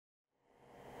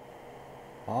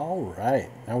All right,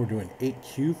 now we're doing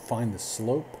 8Q, find the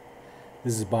slope.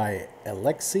 This is by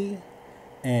Alexi,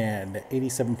 and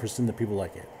 87% of the people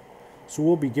like it. So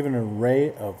we'll be given an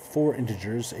array of 4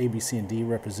 integers, a, b, c, and d,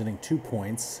 representing 2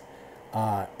 points,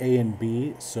 a and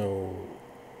b, so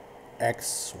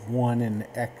x1 and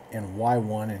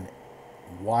y1 and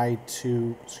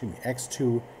y2,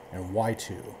 x2 and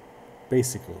y2,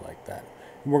 basically like that.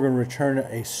 And we're going to return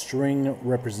a string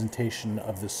representation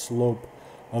of the slope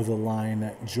of the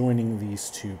line joining these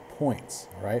 2 points,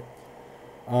 all right?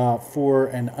 For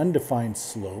an undefined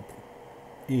slope,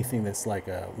 anything that's like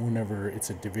whenever it's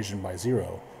a division by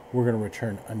 0, we're going to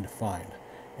return undefined.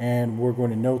 And we're going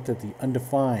to note that the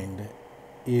undefined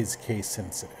is case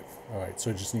sensitive. All right, so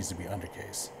it just needs to be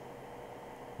undercase,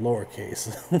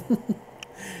 lowercase.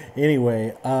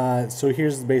 Anyway, so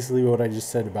here's basically what I just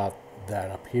said about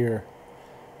that up here.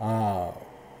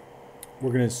 We're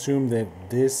going to assume that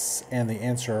this and the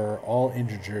answer are all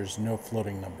integers, no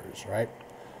floating numbers, right?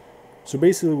 So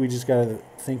basically we just got to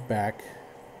think back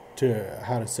to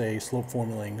how to say slope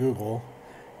formula in Google,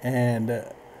 and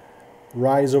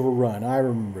rise over run, I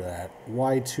remember that.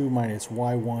 y2 minus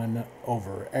y1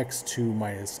 over x2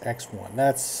 minus x1.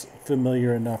 That's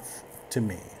familiar enough to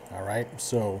me, all right?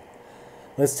 So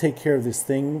let's take care of this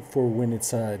thing for when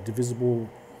it's divisible,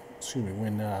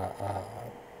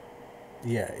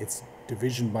 it's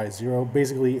division by 0.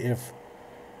 Basically, if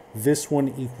this one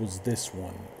equals this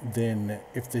one, then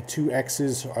if the 2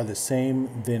 x's are the same,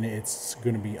 then it's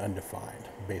going to be undefined,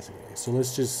 basically. So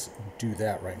let's just do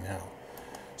that right now.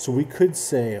 So we could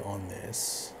say on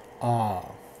this,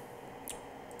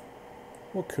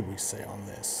 what could we say on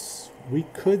this? We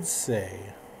could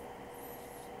say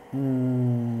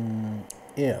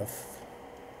if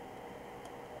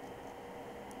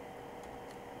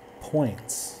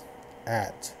points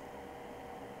at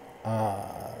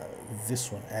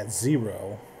this one at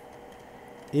 0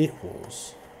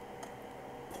 equals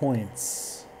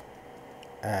points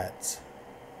at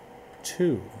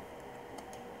 2,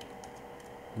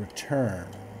 return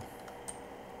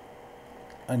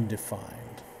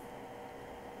undefined.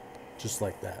 Just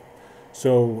like that.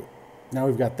 So now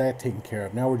we've got that taken care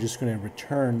of. Now we're just going to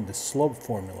return the slope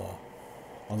formula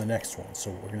on the next one. So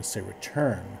we're going to say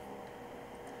return,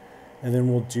 and then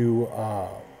we'll do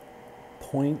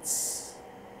points.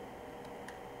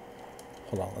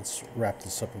 Hold on, let's wrap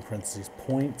this up in parentheses.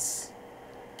 Points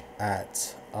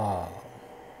at,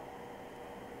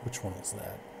 which one is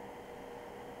that?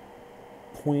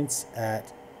 Points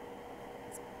at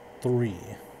 3.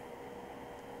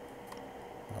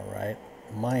 All right,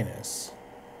 minus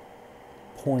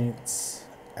points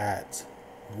at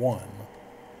 1.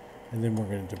 And then we're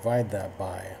going to divide that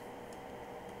by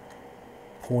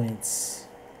points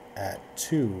at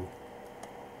 2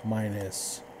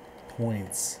 minus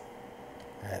points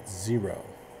at 0.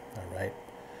 All right,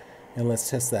 and let's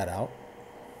test that out.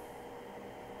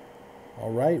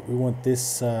 All right, we want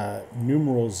this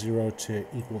numeral 0 to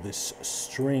equal this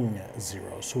string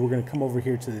 0. So we're going to come over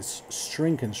here to this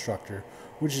string constructor,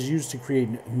 which is used to create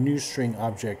a new string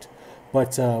object,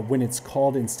 but when it's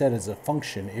called instead as a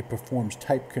function, it performs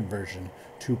type conversion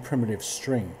to primitive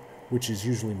string, which is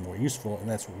usually more useful, and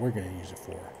that's what we're going to use it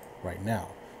for right now.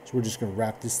 So we're just going to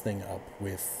wrap this thing up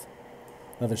with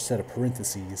another set of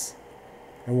parentheses,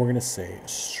 and we're going to say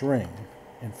string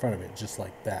in front of it, just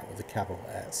like that, with a capital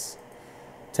S.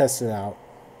 Test it out.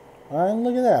 All right,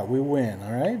 look at that. We win.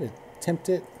 All right, attempt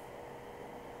it.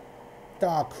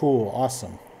 Ah, cool.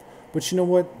 Awesome. But you know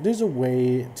what? There's a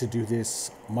way to do this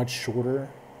much shorter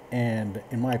and,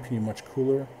 in my opinion, much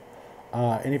cooler.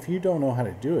 And if you don't know how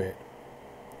to do it,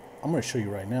 I'm going to show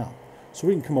you right now. So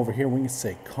we can come over here and we can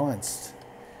say const.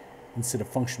 Instead of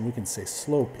function, we can say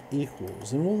slope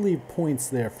equals. And we'll leave points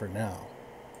there for now.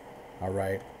 All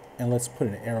right. And let's put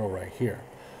an arrow right here.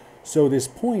 So this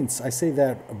points, I say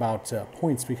that about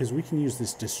points because we can use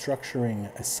this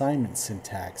destructuring assignment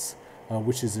syntax,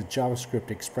 which is a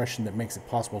JavaScript expression that makes it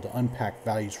possible to unpack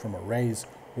values from arrays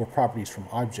or properties from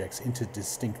objects into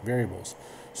distinct variables.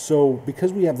 So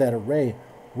because we have that array,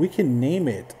 we can name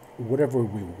it whatever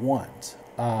we want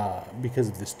because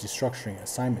of this destructuring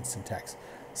assignment syntax.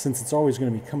 Since it's always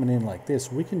going to be coming in like this,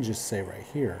 we can just say right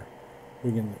here,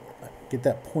 we can get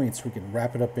that points, we can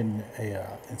wrap it up in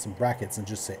some brackets and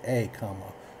just say a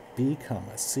comma b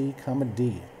comma c comma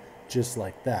d, just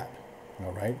like that.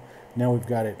 All right, now we've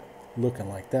got it looking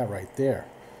like that right there.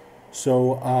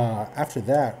 So after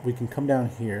that, we can come down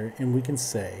here and we can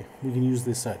say, we can use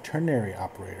this ternary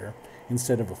operator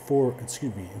instead of a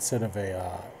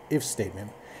if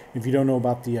statement, If you don't know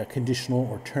about the conditional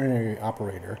or ternary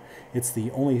operator, it's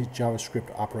the only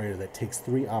JavaScript operator that takes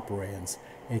 3 operands,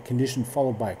 a condition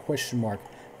followed by a question mark,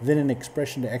 then an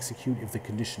expression to execute if the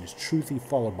condition is truthy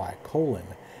followed by a colon,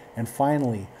 and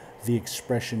finally the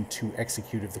expression to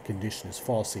execute if the condition is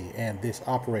falsy. And this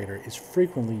operator is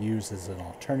frequently used as an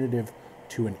alternative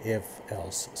to an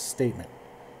if-else statement,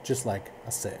 just like I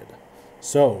said.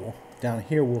 So down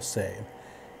here we'll say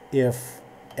if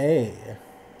A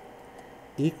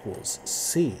equals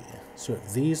C, so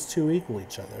if these two equal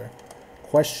each other,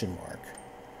 question mark,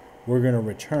 we're going to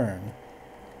return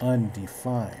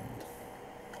undefined.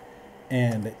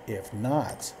 And if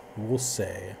not, we'll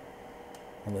say,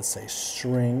 and let's say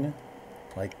string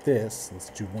like this, let's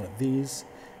do one of these,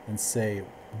 and say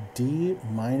D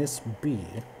minus B,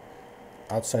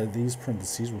 outside of these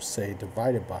parentheses, we'll say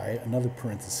divided by another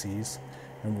parentheses,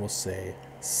 and we'll say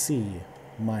C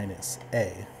minus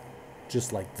A,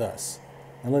 just like thus.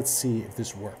 And let's see if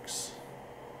this works.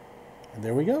 And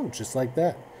there we go, just like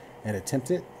that. And attempt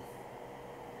it,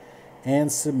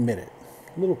 and submit it.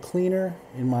 A little cleaner,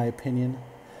 in my opinion.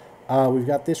 We've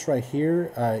got this right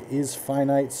here, is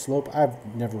finite slope. I've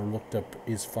never looked up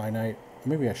is finite.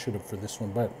 Maybe I should have for this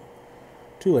one, but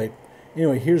too late.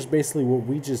 Anyway, here's basically what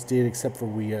we just did, except for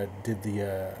we did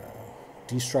the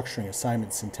destructuring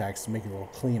assignment syntax to make it a little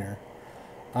cleaner.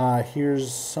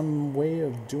 Here's some way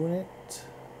of doing it.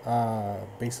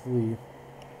 Basically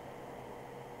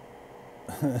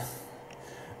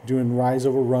doing rise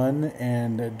over run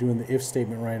and doing the if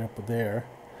statement right up there.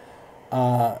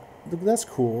 That's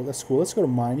cool. That's cool. Let's go to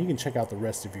mine. You can check out the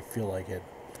rest if you feel like it.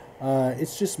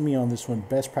 It's just me on this one.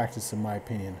 Best practice in my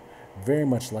opinion. Very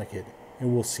much like it.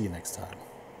 And we'll see you next time.